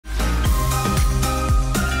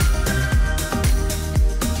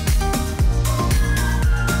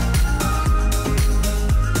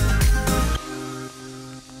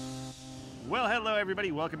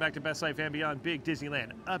welcome back to Best Life and Beyond Big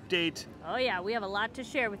Disneyland Update. Oh yeah, we have a lot to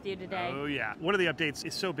share with you today. Oh yeah. One of the updates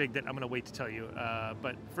is so big that I'm going to wait to tell you.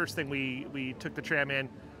 But first thing, we took the tram in,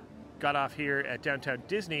 got off here at downtown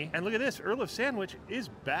Disney, and look at this, Earl of Sandwich is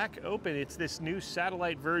back open. It's this new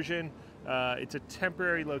satellite version. It's a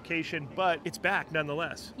temporary location, but it's back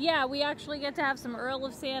nonetheless. Yeah, we actually get to have some Earl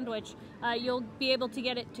of Sandwich. You'll be able to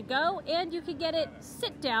get it to go, and you can get it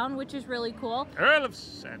sit down, which is really cool. Earl of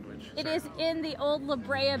Sandwich. It is in the old La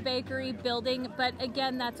Brea Bakery building, but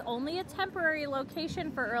again, that's only a temporary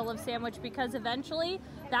location for Earl of Sandwich because eventually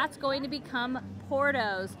that's going to become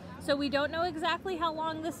Porto's. So we don't know exactly how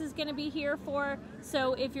long this is going to be here for.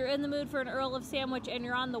 So if you're in the mood for an Earl of Sandwich and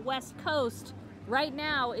you're on the West Coast, right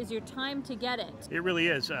now is your time to get it. It really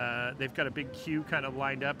is. They've got a big queue kind of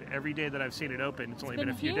lined up every day that I've seen it open. It's only been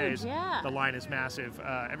a few days. Yeah. The line is massive.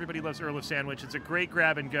 Everybody loves Earl of Sandwich. It's a great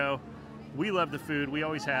grab and go. We love the food. We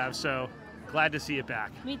always have. So glad to see it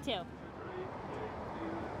back. Me too.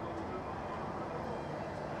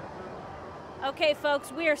 Okay,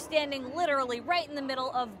 folks, we are standing literally right in the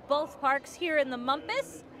middle of both parks here in the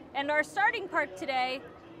Mumpus. And our starting park today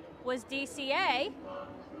was DCA.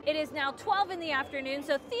 It is now 12 in the afternoon,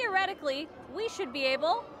 so theoretically, we should be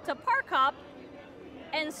able to park hop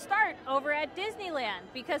and start over at Disneyland,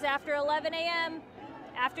 because after 11 a.m.,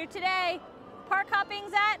 after today, park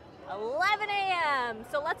hopping's at 11 a.m.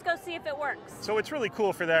 So let's go see if it works. So it's really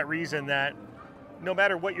cool for that reason that no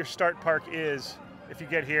matter what your start park is, if you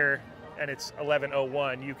get here and it's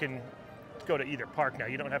 11:01, you can go to either park now.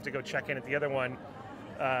 You don't have to go check in at the other one,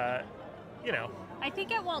 you know. I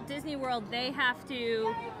think at Walt Disney World, they have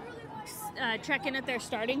to check in at their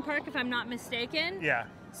starting park, if I'm not mistaken. Yeah.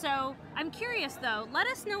 So I'm curious, though. Let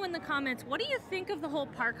us know in the comments, what do you think of the whole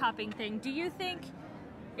park hopping thing? Do you think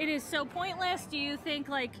it is so pointless? Do you think,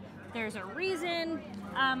 like, there's a reason?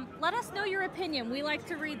 Let us know your opinion. We like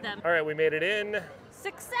to read them. All right, we made it in.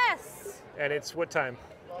 Success! And it's what time?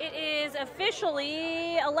 It is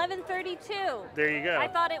officially 11:32. There you go. I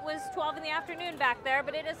thought it was 12 in the afternoon back there,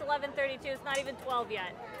 but it is 11:32. It's not even 12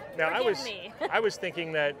 yet. Now, Forgive me. I was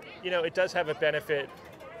thinking that, you know, it does have a benefit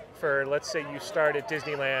for, let's say you start at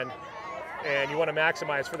Disneyland and you want to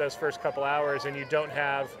maximize for those first couple hours and you don't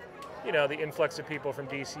have, you know, the influx of people from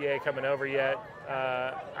DCA coming over yet.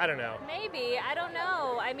 I don't know. Maybe. I don't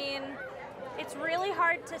know. I mean, it's really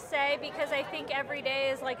hard to say because I think every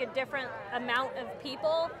day is like a different amount of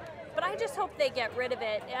people, but I just hope they get rid of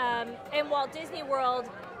it. And Walt Disney World,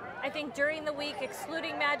 I think during the week,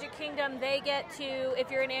 excluding Magic Kingdom, they get to,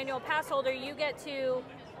 if you're an annual pass holder, you get to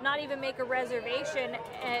not even make a reservation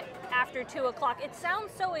after 2 o'clock. It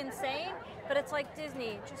sounds so insane, but it's like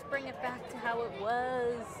Disney, just bring it back to how it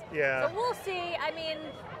was. Yeah. So we'll see. I mean,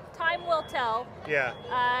 time will tell. Yeah.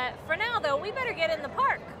 For now, though, we better get in the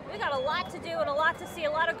park. We got a lot to do and a lot to see,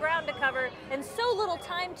 a lot of ground to cover, and so little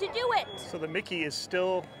time to do it. So the Mickey is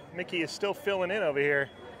still filling in over here.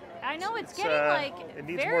 I know it's getting like it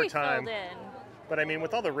needs very more time. filled in. But I mean,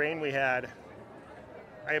 with all the rain we had,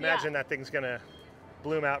 I imagine that thing's gonna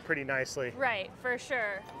bloom out pretty nicely. Right, for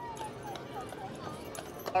sure.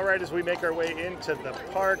 All right, as we make our way into the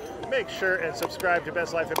park, make sure and subscribe to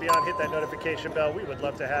Best Life and Beyond. Hit that notification bell. We would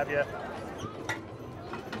love to have you.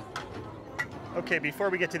 Okay, before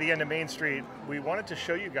we get to the end of Main Street, we wanted to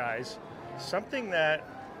show you guys something that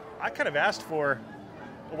I kind of asked for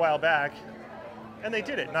a while back, and they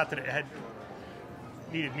did it. Not that it had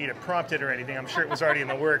needed me to prompt it or anything. I'm sure it was already in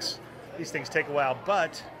the works. These things take a while,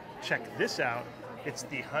 but check this out. It's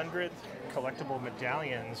the 100th collectible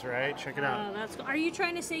medallions, right? Check it out. Oh, that's cool. Are you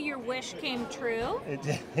trying to say your wish came true? It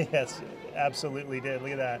did. Yes, absolutely did.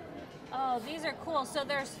 Look at that. Oh, these are cool. So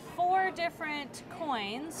there's 4 different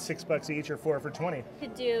coins. $6 each or 4 for 20.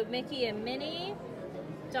 Could do Mickey and Minnie,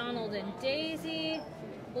 Donald and Daisy,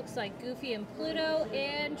 looks like Goofy and Pluto,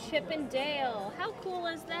 and Chip and Dale. How cool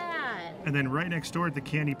is that? And then right next door at the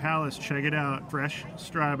Candy Palace, check it out. Fresh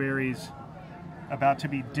strawberries about to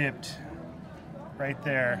be dipped right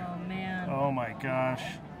there. Oh, man. Oh, my gosh.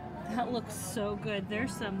 That looks so good.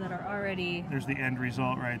 There's some that are already... There's the end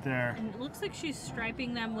result right there. And it looks like she's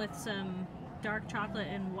striping them with some dark chocolate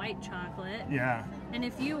and white chocolate. Yeah. And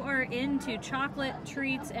if you are into chocolate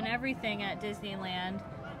treats and everything at Disneyland,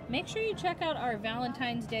 make sure you check out our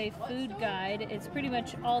Valentine's Day food guide. It's pretty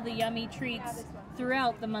much all the yummy treats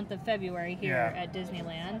throughout the month of February here at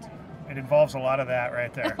Disneyland. It involves a lot of that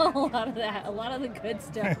right there. A lot of that. A lot of the good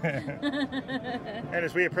stuff. And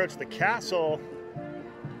as we approach the castle,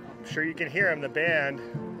 I'm sure you can hear them, the band.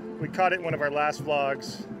 We caught it in one of our last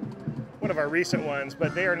vlogs, one of our recent ones,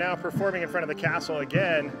 but they are now performing in front of the castle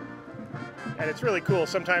again. And it's really cool.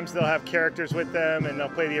 Sometimes they'll have characters with them and they'll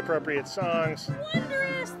play the appropriate songs.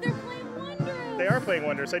 Wondrous! They are playing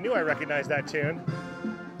Wonders. I knew I recognized that tune.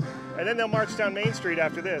 And then they'll march down Main Street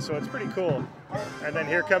after this, so it's pretty cool. And then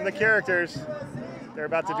here come the characters. They're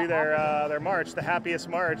about to do their march, the Happiest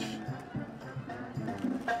March.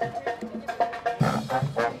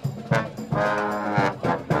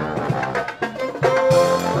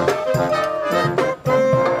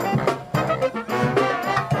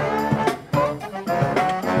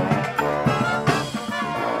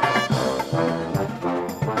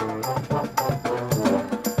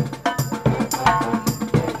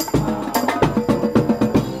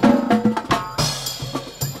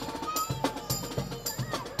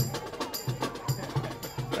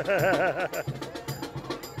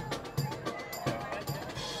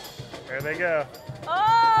 There they go.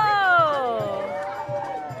 Oh!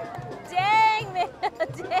 Dang, man.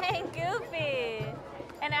 Dang, Goofy.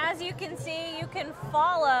 And as you can see, you can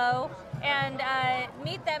follow and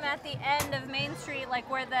meet them at the end of Main Street, like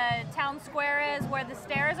where the town square is, where the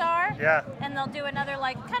stairs are. Yeah. And they'll do another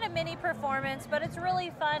like kind of mini performance, but it's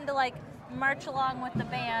really fun to like march along with the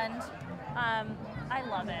band. I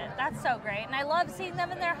love it. That's so great. And I love seeing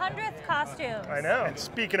them in their 100th costumes. I know. And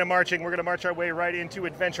speaking of marching, we're going to march our way right into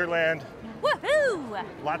Adventureland. Woohoo!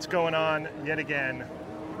 Lots going on yet again.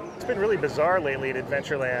 It's been really bizarre lately at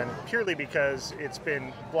Adventureland, purely because it's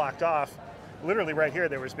been blocked off. Literally right here,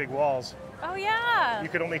 there was big walls. Oh, yeah. You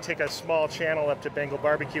could only take a small channel up to Bengal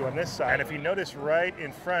Barbecue on this side. And if you notice right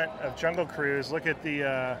in front of Jungle Cruise, look at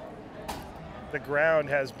the ground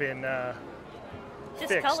has been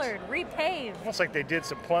discolored, repaved. Almost like they did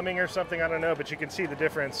some plumbing or something, I don't know, but you can see the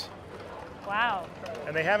difference. Wow.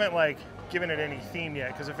 And they haven't like given it any theme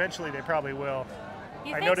yet, because eventually they probably will.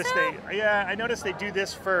 You I think noticed so? I noticed they do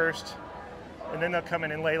this first, and then they'll come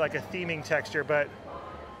in and lay like a theming texture, but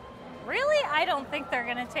really? I don't think they're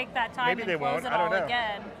going to take that time maybe and they close won't. it I don't all know.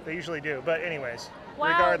 again. They usually do, but anyways, Wow,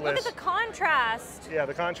 regardless. look at the contrast. Yeah,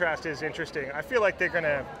 the contrast is interesting. I feel like they're going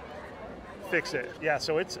to fix it. Yeah,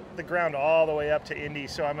 so it's the ground all the way up to Indy,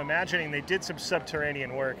 so I'm imagining they did some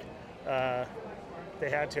subterranean work. They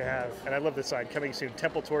had to have. And I love the sign, coming soon.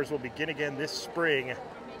 Temple tours will begin again this spring,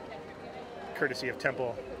 courtesy of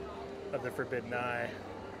Temple of the Forbidden Eye.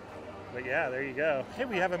 But yeah, there you go. Hey,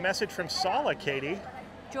 we have a message from Sala, Katie.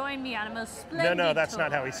 Join me on a most splendid No, that's tour.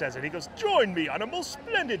 not how he says it. He goes, join me on a most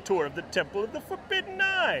splendid tour of the Temple of the Forbidden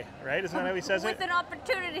Eye. Right? Isn't that how he says it? With an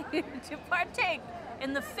opportunity to partake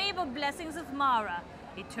in the fabled blessings of Mara,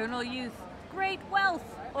 eternal youth, great wealth,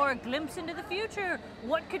 or a glimpse into the future.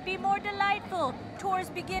 What could be more delightful? Tours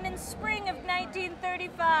begin in spring of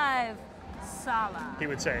 1935. Sala. He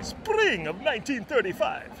would say, spring of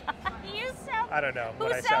 1935. You sound... I don't know Who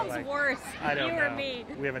what I sound sounds like. worse, I don't you know. or me?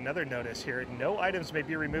 We have another notice here. No items may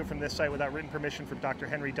be removed from this site without written permission from Dr.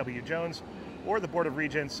 Henry W. Jones or the Board of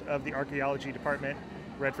Regents of the Archaeology Department,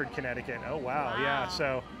 Redford, Connecticut. Oh, wow. Yeah,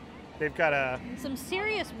 so they've got some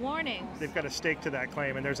serious warnings. They've got a stake to that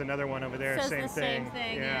claim, and there's another one over there. Says same the thing. same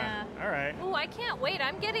thing, yeah. All right. Ooh, I can't wait.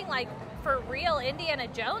 I'm getting like for real Indiana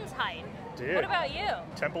Jones height. Dude. What about you?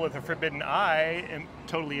 Temple of the Forbidden Eye, am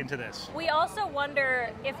totally into this. We also wonder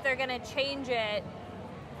if they're going to change it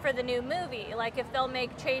for the new movie, like if they'll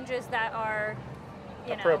make changes that are,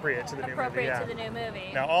 appropriate to the new movie. To the new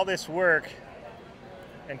movie. Now, all this work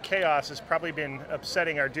and chaos has probably been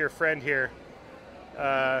upsetting our dear friend here.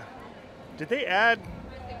 Did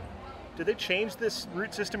they change this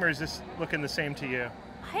route system, or is this looking the same to you?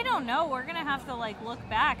 I don't know. We're gonna have to like look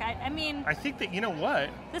back. I mean, I think that, you know what?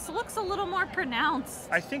 This looks a little more pronounced.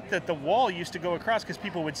 I think that the wall used to go across because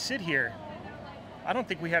people would sit here. I don't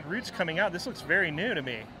think we had routes coming out. This looks very new to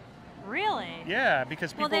me. Really? Yeah,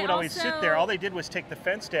 because people would always sit there. All they did was take the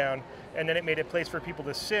fence down, and then it made a place for people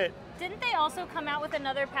to sit. Didn't they also come out with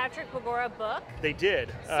another Patrick Begora book? They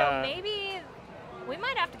did. So maybe we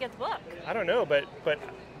might have to get the book. I don't know, but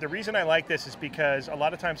the reason I like this is because a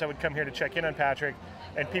lot of times I would come here to check in on Patrick,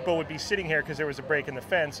 and people would be sitting here because there was a break in the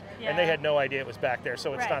fence, and they had no idea it was back there,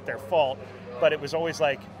 so it's not their fault. But it was always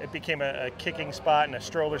like, it became a kicking spot and a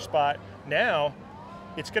stroller spot. Now,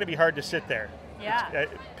 it's going to be hard to sit there. Yeah.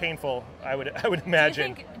 It's painful, I would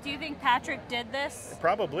imagine. Do you think Patrick did this?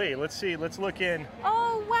 Probably. Let's see. Let's look in.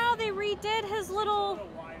 Oh, wow, they redid his little...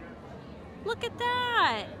 Look at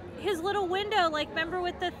that. His little window, like, remember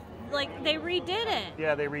with the... Like, they redid it.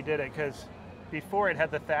 Yeah, they redid it, because before it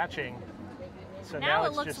had the thatching. So now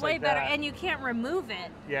it's it looks just way like better, that. And you can't remove it.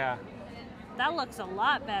 Yeah. That looks a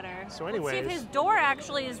lot better. So anyways. Let's see if his door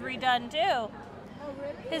actually is redone, too.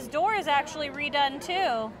 His door is actually redone, too.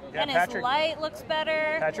 Yeah, and Patrick, his light looks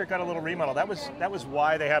better. Patrick got a little remodel. That was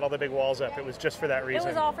why they had all the big walls up. It was just for that reason.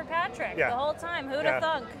 It was all for Patrick the whole time. Who'd have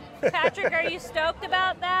thunk? Patrick, are you stoked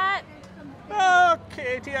about that? Oh,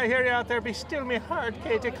 Katie, I hear you out there. Be still me heart,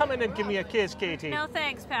 Katie. Come in and give me a kiss, Katie. No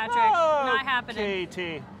thanks, Patrick. Oh, Not happening.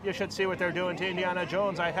 Katie, you should see what they're doing to Indiana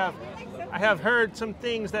Jones. I have heard some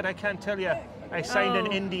things that I can't tell you. I signed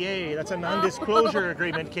an NDA. That's a non-disclosure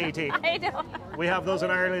agreement, Katie. I know. We have those in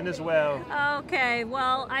Ireland as well. Okay,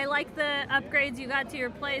 well, I like the upgrades you got to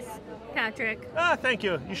your place, Patrick. Ah, thank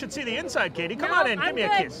you. You should see the inside, Katie. Come No, on in. I'm Give me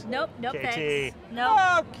good. a kiss. Nope, Katie. thanks. Nope.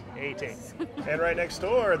 Oh, Katie. And right next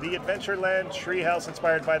door, the Adventureland Treehouse,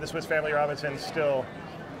 inspired by the Swiss Family Robinson, still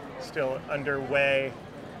underway.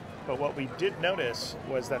 But what we did notice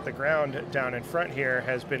was that the ground down in front here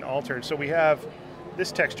has been altered. So we have,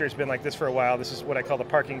 this texture has been like this for a while. This is what I call the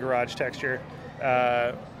parking garage texture.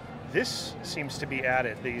 This seems to be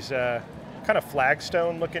added. These kind of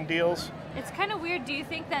flagstone looking deals. It's kind of weird. Do you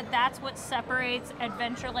think that that's what separates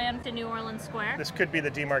Adventureland to New Orleans Square? This could be the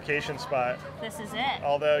demarcation spot. This is it.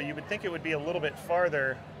 Although you would think it would be a little bit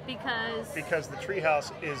farther because the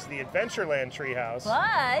treehouse is the Adventureland treehouse.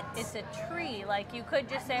 But it's a tree. Like, you could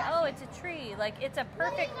just say, oh, it's a tree. Like, it's a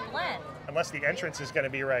perfect blend. Unless the entrance is going to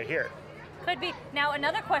be right here. Could be. Now,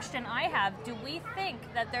 another question I have, do we think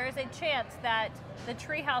that there is a chance that the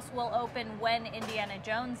treehouse will open when Indiana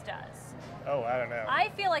Jones does? Oh, I don't know. I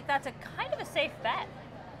feel like that's a kind of a safe bet.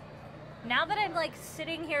 Now that I'm like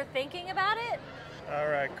sitting here thinking about it. All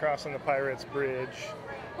right, crossing the Pirates Bridge.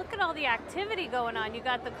 Look at all the activity going on. You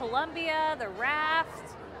got the Columbia, the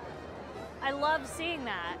raft. I love seeing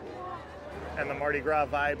that. And the Mardi Gras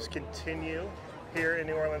vibes continue here in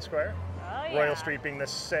New Orleans Square. Oh, yeah. Royal Street being the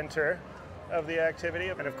center of the activity.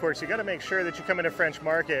 And of course, you got to make sure that you come into French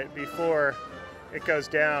Market before it goes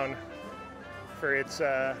down for its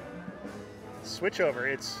switchover.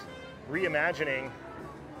 It's reimagining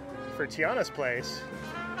for Tiana's place.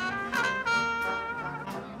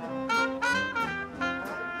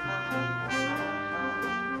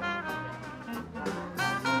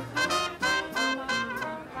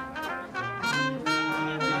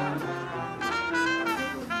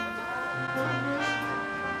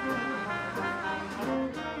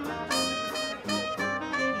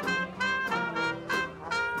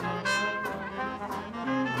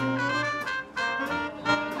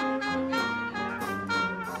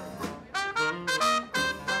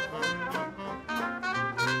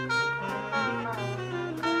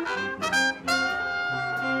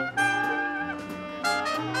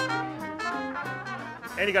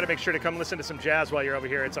 And you got to make sure to come listen to some jazz while you're over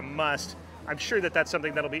here. It's a must. I'm sure that that's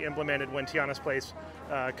something that'll be implemented when Tiana's place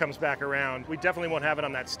comes back around. We definitely won't have it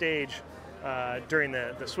on that stage during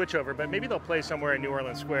the switchover, but maybe they'll play somewhere in New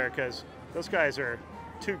Orleans Square because those guys are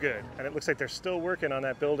too good. And it looks like they're still working on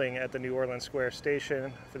that building at the New Orleans Square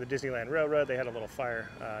station for the Disneyland Railroad. They had a little fire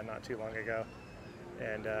not too long ago.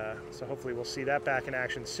 And so hopefully we'll see that back in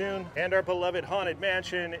action soon. And our beloved Haunted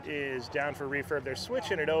Mansion is down for refurb. They're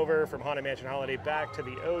switching it over from Haunted Mansion Holiday back to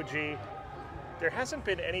the OG. There hasn't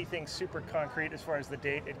been anything super concrete as far as the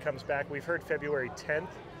date it comes back. We've heard February 10th.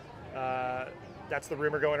 That's the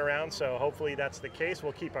rumor going around, so hopefully that's the case.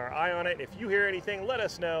 We'll keep our eye on it. If you hear anything, let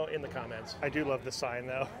us know in the comments. I do love the sign,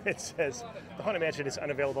 though. It says, the Haunted Mansion is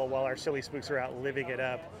unavailable while our silly spooks are out living it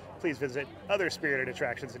up. Please visit other spirited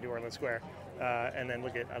attractions in New Orleans Square. And then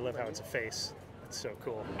look at, I love how it's a face. It's so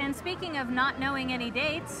cool. And speaking of not knowing any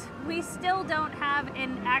dates, we still don't have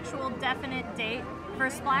an actual definite date for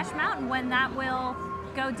Splash Mountain when that will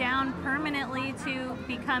go down permanently to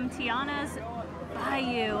become Tiana's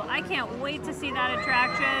Bayou. I can't wait to see that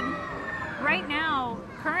attraction. Right now,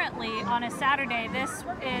 currently on a Saturday, this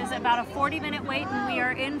is about a 40-minute wait and we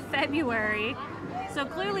are in February. So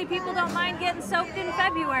clearly people don't mind getting soaked in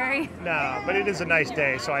February. No, but it is a nice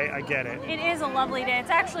day, so I get it. It is a lovely day. It's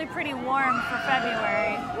actually pretty warm for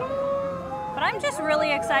February. But I'm just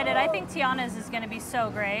really excited. I think Tiana's is going to be so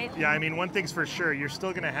great. Yeah, I mean, one thing's for sure, you're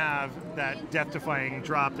still going to have that death-defying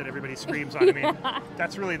drop that everybody screams on. I mean,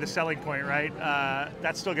 that's really the selling point, right?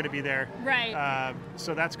 That's still going to be there. Right.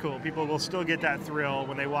 So that's cool. People will still get that thrill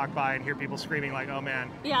when they walk by and hear people screaming like, oh man.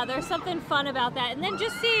 Yeah, there's something fun about that. And then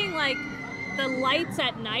just seeing like the lights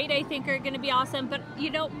at night, I think, are going to be awesome. But you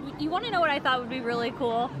know, you want to know what I thought would be really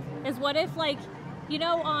cool? Is what if, like, you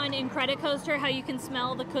know, on Incredicoaster, how you can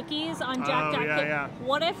smell the cookies on Jack Jack? Yeah.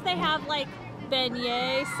 What if they have like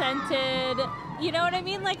beignet scented? You know what I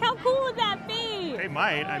mean? Like, how cool would that be? They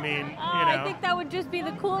might. I mean, you know, I think that would just be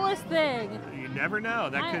the coolest thing. You never know.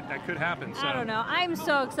 That could happen. So. I don't know. I'm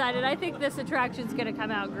so excited. I think this attraction's going to come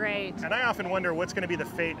out great. And I often wonder what's going to be the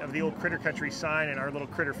fate of the old Critter Country sign and our little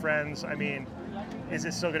critter friends. I mean, is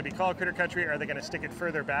it still going to be called Critter Country? Or are they going to stick it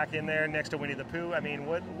further back in there next to Winnie the Pooh? I mean,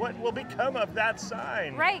 what will become of that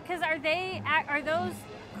sign? Right, because are those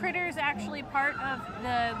critters actually part of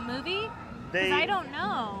the movie? I don't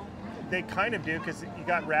know. They kind of do, because you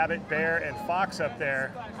got rabbit, bear, and fox up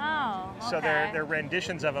there. Oh, okay. So they're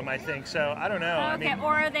renditions of them, I think. So I don't know. Okay, I mean,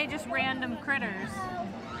 or are they just random critters?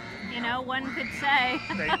 You know, one could say.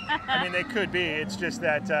 They could be. It's just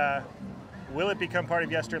that, will it become part of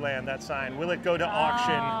Yesterland, that sign? Will it go to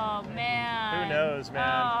auction? Oh, man. Who knows, man?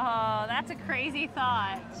 Oh, that's a crazy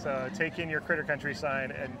thought. So take in your Critter Country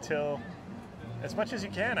sign until, as much as you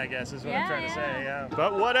can, I guess, is what I'm trying to say. Yeah.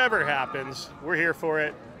 But whatever happens, we're here for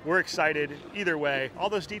it. We're excited either way. All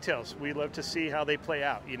those details, we love to see how they play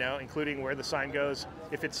out, you know, including where the sign goes,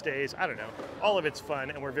 if it stays, I don't know. All of it's fun,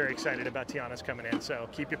 and we're very excited about Tiana's coming in, so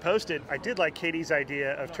keep you posted. I did like Katie's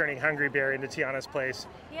idea of turning Hungry Bear into Tiana's place.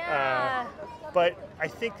 Yeah. But I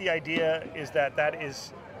think the idea is that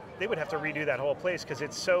they would have to redo that whole place, because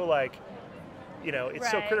it's so like, you know, it's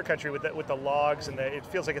so Critter Country with the logs, and it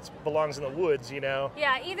feels like it belongs in the woods, you know?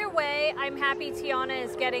 Yeah, either way, I'm happy Tiana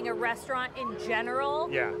is getting a restaurant in general.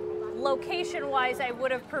 Yeah. Location-wise, I would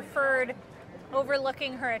have preferred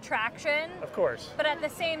overlooking her attraction. Of course. But at the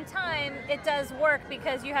same time, it does work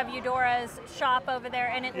because you have Eudora's shop over there,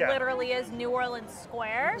 and it literally is New Orleans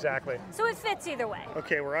Square. Exactly. So it fits either way.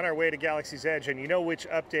 Okay, we're on our way to Galaxy's Edge, and you know which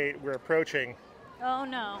update we're approaching? Oh,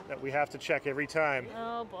 no. That we have to check every time.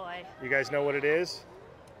 Oh, boy. You guys know what it is?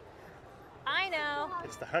 I know.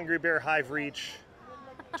 It's the Hungry Bear Hive Reach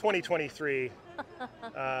 2023.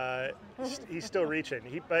 He's still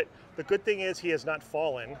reaching. But the good thing is he has not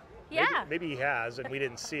fallen. Yeah. Maybe he has, and we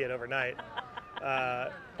didn't see it overnight.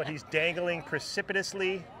 But he's dangling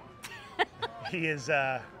precipitously. He is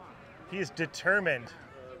determined.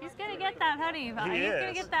 He's going to get that honey. He's going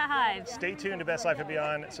to get that hive. Stay tuned to Best Life and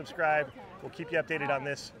Beyond. Subscribe. We'll keep you updated on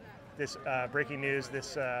this breaking news,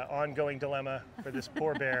 this ongoing dilemma for this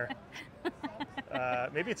poor bear.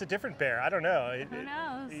 Maybe it's a different bear. I don't know. Who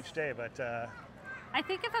knows? Each day, but... I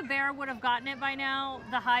think if a bear would have gotten it by now,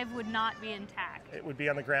 the hive would not be intact. It would be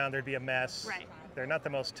on the ground. There'd be a mess. Right. They're not the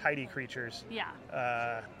most tidy creatures. Yeah.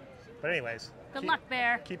 But anyways. Good luck,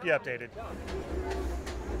 bear. Keep you updated.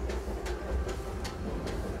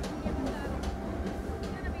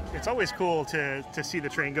 It's always cool to see the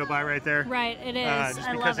train go by right there. Right, it is.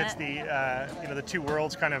 Just because it's the two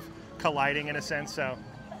worlds kind of colliding in a sense. So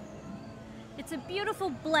it's a beautiful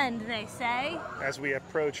blend, they say. As we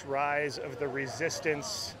approach Rise of the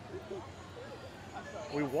Resistance,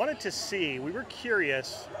 we wanted to see, we were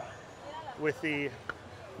curious with the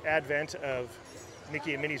advent of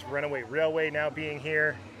Mickey and Minnie's Runaway Railway now being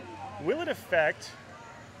here, will it affect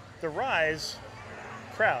the Rise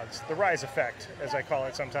crowds, the Rise effect, as I call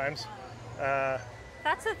it sometimes?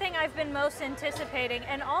 That's the thing I've been most anticipating,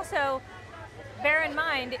 and also bear in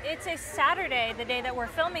mind, it's a Saturday, the day that we're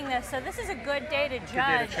filming this, so this is a good day to judge. Good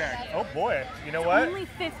day to check. Oh boy, you know what? Only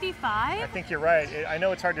 55? I think you're right. I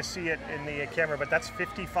know it's hard to see it in the camera, but that's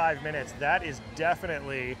 55 minutes. That is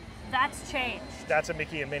definitely... That's changed. That's a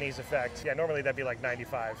Mickey and Minnie's effect. Yeah, normally that'd be like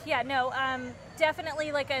 95. Yeah, no,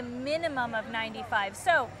 definitely like a minimum of 95.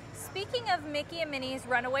 So, speaking of Mickey and Minnie's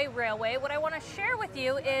Runaway Railway, what I want to share with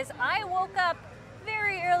you is I woke up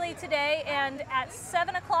very early today, and at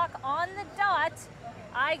 7 o'clock on the dot,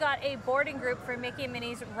 I got a boarding group for Mickey and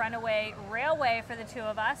Minnie's Runaway Railway for the two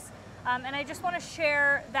of us. And I just want to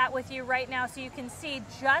share that with you right now so you can see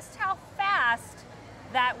just how fast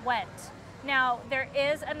that went. Now, there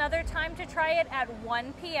is another time to try it at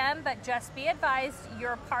 1 p.m., but just be advised,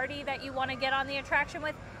 your party that you want to get on the attraction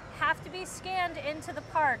with have to be scanned into the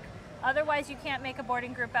park. Otherwise, you can't make a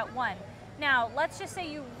boarding group at 1. Now, let's just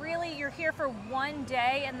say you're here for one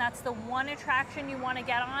day and that's the one attraction you want to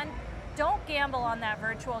get on. Don't gamble on that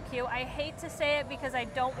virtual queue. I hate to say it because I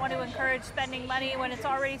don't want to encourage spending money when it's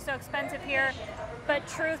already so expensive here, but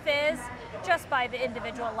truth is, just buy the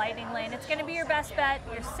individual lightning lane. It's going to be your best bet,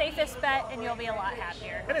 your safest bet, and you'll be a lot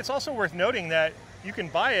happier. And it's also worth noting that you can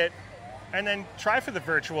buy it and then try for the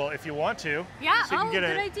virtual if you want to. Yeah, so good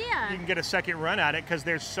idea. You can get a second run at it because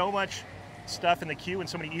there's so much stuff in the queue and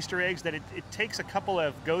so many Easter eggs that it takes a couple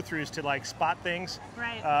of go-throughs to like spot things.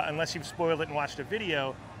 Right. Unless you've spoiled it and watched a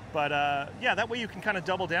video. But yeah, that way you can kind of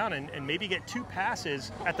double down and maybe get 2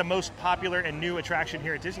 passes at the most popular and new attraction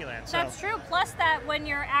here at Disneyland. So. That's true. Plus that when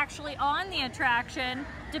you're actually on the attraction,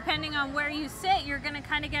 depending on where you sit, you're going to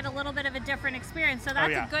kind of get a little bit of a different experience. So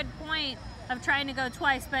that's a good point of trying to go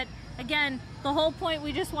twice. But again, the whole point,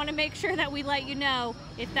 we just want to make sure that we let you know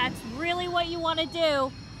if that's really what you want to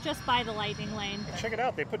do, just buy the lightning lane. Check it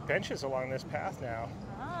out. They put benches along this path now.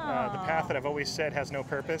 The path that I've always said has no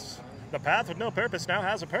purpose. The path with no purpose now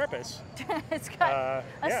has a purpose. It's got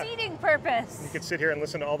a seating purpose. You could sit here and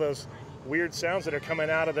listen to all those weird sounds that are coming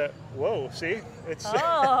out of the, whoa, see? It's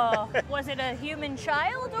oh, was it a human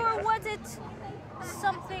child or was it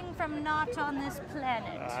something from not on this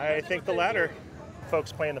planet? I think the latter.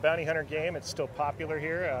 Folks playing the bounty hunter game, it's still popular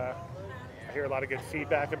here. I hear a lot of good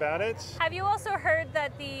feedback about it. Have you also heard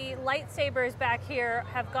that the lightsabers back here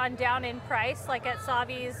have gone down in price, like at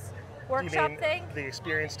Savi's workshop thing? The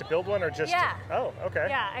experience to build one or just? Yeah. Oh, okay.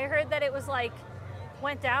 Yeah, I heard that it was like,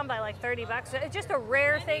 went down by like $30. It's just a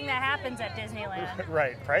rare thing that happens at Disneyland.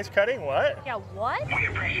 Right, price cutting, what? Yeah, what? We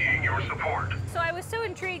appreciate your support. So I was so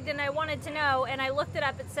intrigued and I wanted to know, and I looked it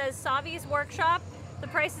up. It says Savi's workshop, the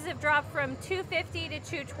prices have dropped from $250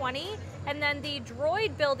 to $220, and then the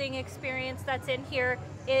Droid building experience that's in here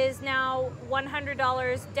is now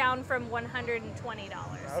 $100 down from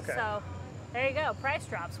 $120. Okay. So there you go, price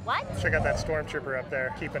drops. What? Check out that stormtrooper up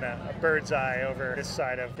there, keeping a bird's eye over this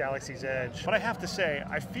side of Galaxy's Edge. But I have to say,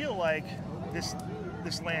 I feel like this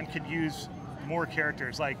land could use more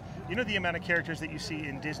characters. Like, you know the amount of characters that you see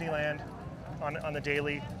in Disneyland on the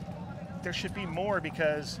daily? There should be more,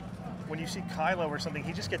 because when you see Kylo or something,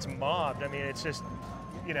 he just gets mobbed. I mean, it's just,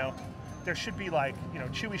 you know, there should be like, you know,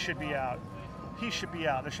 Chewie should be out. He should be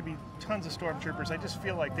out. There should be tons of stormtroopers. I just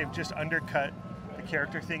feel like they've just undercut the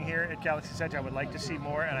character thing here at Galaxy's Edge. I would like to see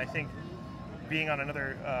more, and I think being on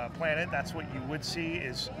another planet, that's what you would see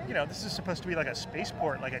is, you know, this is supposed to be like a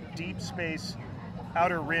spaceport, like a deep space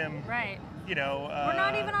outer rim. Right. You know, we're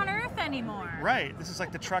not even on Earth anymore. Right. This is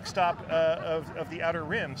like the truck stop of the outer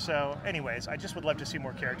rim. So anyways, I just would love to see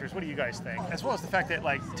more characters. What do you guys think? As well as the fact that,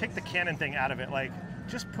 like, take the canon thing out of it. Like,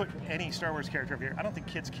 just put any Star Wars character over here. I don't think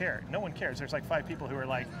kids care. No one cares. There's like 5 people who are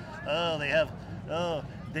like, oh,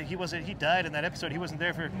 he died in that episode. He wasn't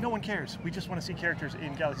there for. No one cares. We just want to see characters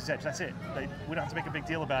in Galaxy's Edge. That's it. Like, we don't have to make a big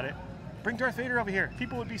deal about it. Bring Darth Vader over here.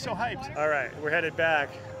 People would be so hyped. All right, we're headed back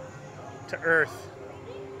to Earth.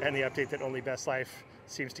 And the update that only Best Life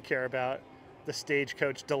seems to care about. The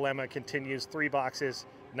stagecoach dilemma continues. 3 boxes,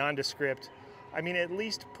 nondescript. I mean, at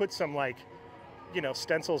least put some, like, you know,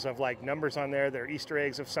 stencils of like numbers on there. They're Easter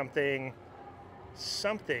eggs of something,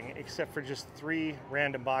 except for just 3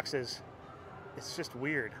 random boxes. It's just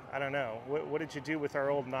weird. I don't know. What did you do with our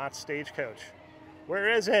old Knott's stagecoach? Where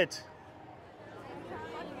is it?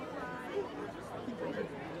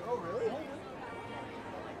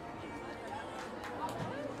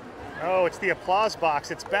 Oh, it's the applause box.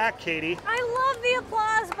 It's back, Katie. I love the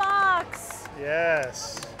applause box.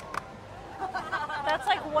 Yes. That's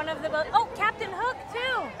like one of the most. Oh, Captain Hook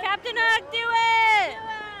too. Captain Hook, do it!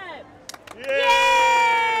 Do it!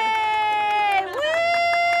 Yay! Woo!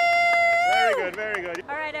 Very good, very good.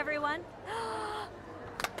 All right, everyone.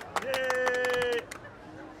 Yay!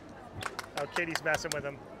 Oh, Katie's messing with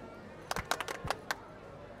him.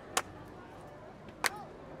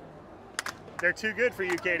 They're too good for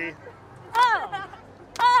you, Katie. Oh!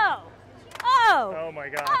 Oh! Oh! Oh my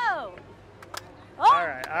gosh. Oh! All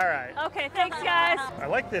right, all right. Okay, thanks, guys. I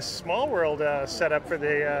like this Small World setup for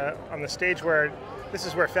the on the stage where this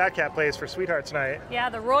is where Fat Cat plays for Sweethearts Night. Yeah,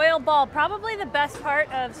 the Royal Ball, probably the best part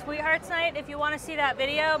of Sweethearts Night. If you want to see that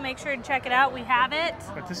video, make sure to check it out. We have it.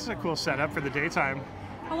 But this is a cool setup for the daytime.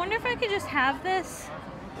 I wonder if I could just have this.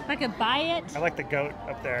 If I could buy it. I like the goat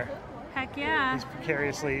up there. Heck yeah. He's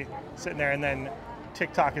precariously sitting there, and then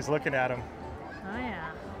TikTok is looking at him. Oh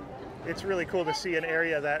yeah. It's really cool to see an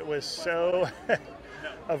area that was so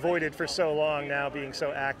avoided for so long now being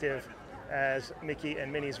so active, as Mickey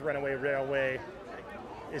and Minnie's Runaway Railway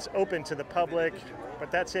is open to the public. But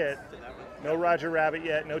that's it. No Roger Rabbit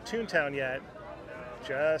yet, no Toontown yet.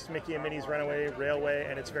 Just Mickey and Minnie's Runaway Railway,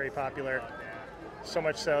 and it's very popular. So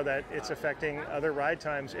much so that it's affecting other ride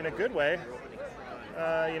times in a good way.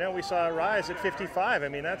 You know, we saw a rise at 55. I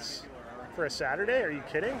mean, that's for a Saturday. Are you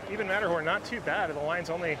kidding? Even Matterhorn, not too bad. The line's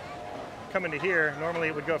only coming to here. Normally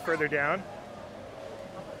it would go further down.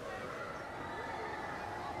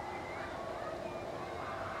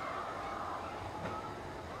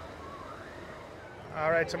 All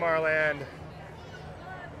right, Tomorrowland.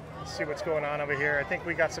 Let's see what's going on over here. I think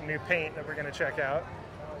we got some new paint that we're going to check out.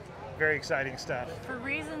 Very exciting stuff. For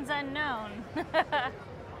reasons unknown.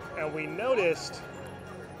 And we noticed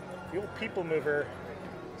the old Peoplemover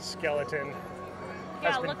skeleton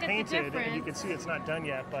has been painted, and you can see it's not done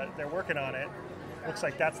yet, but they're working on it. Looks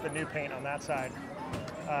like that's the new paint on that side.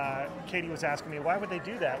 Katie was asking me, why would they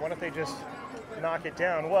do that? Why don't they just knock it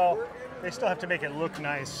down? Well, they still have to make it look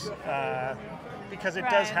nice because it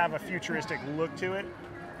does have a futuristic look to it.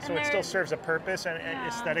 so it still serves a purpose and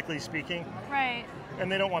aesthetically speaking. Right.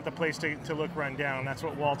 And they don't want the place to look run down. That's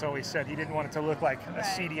what Walt always said. He didn't want it to look like a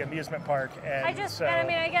seedy amusement park. And I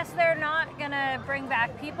mean, I guess they're not gonna bring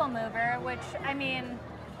back Peoplemover, which, I mean,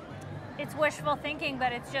 it's wishful thinking,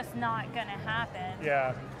 but it's just not gonna happen.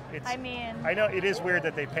 Yeah. I know it is weird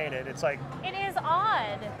that they paint it. It's like, it is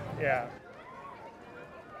odd. Yeah.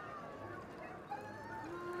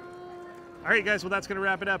 All right, guys, well, that's going to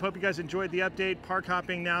wrap it up. Hope you guys enjoyed the update. Park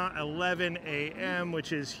hopping now, 11 a.m.,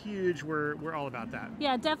 which is huge. We're all about that.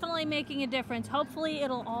 Yeah, definitely making a difference. Hopefully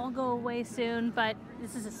it'll all go away soon, but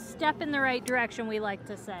this is a step in the right direction, we like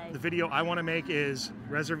to say. The video I want to make is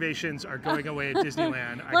reservations are going away at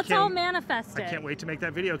Disneyland. Let's all manifest it. I can't wait to make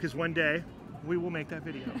that video because one day we will make that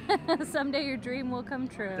video. Someday your dream will come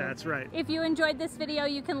true. That's right. If you enjoyed this video,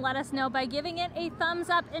 you can let us know by giving it a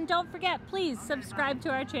thumbs up. And don't forget, please subscribe to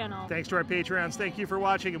our channel. Thanks to our Patreons. Thank you for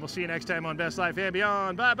watching, and we'll see you next time on Best Life and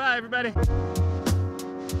Beyond. Bye-bye, everybody.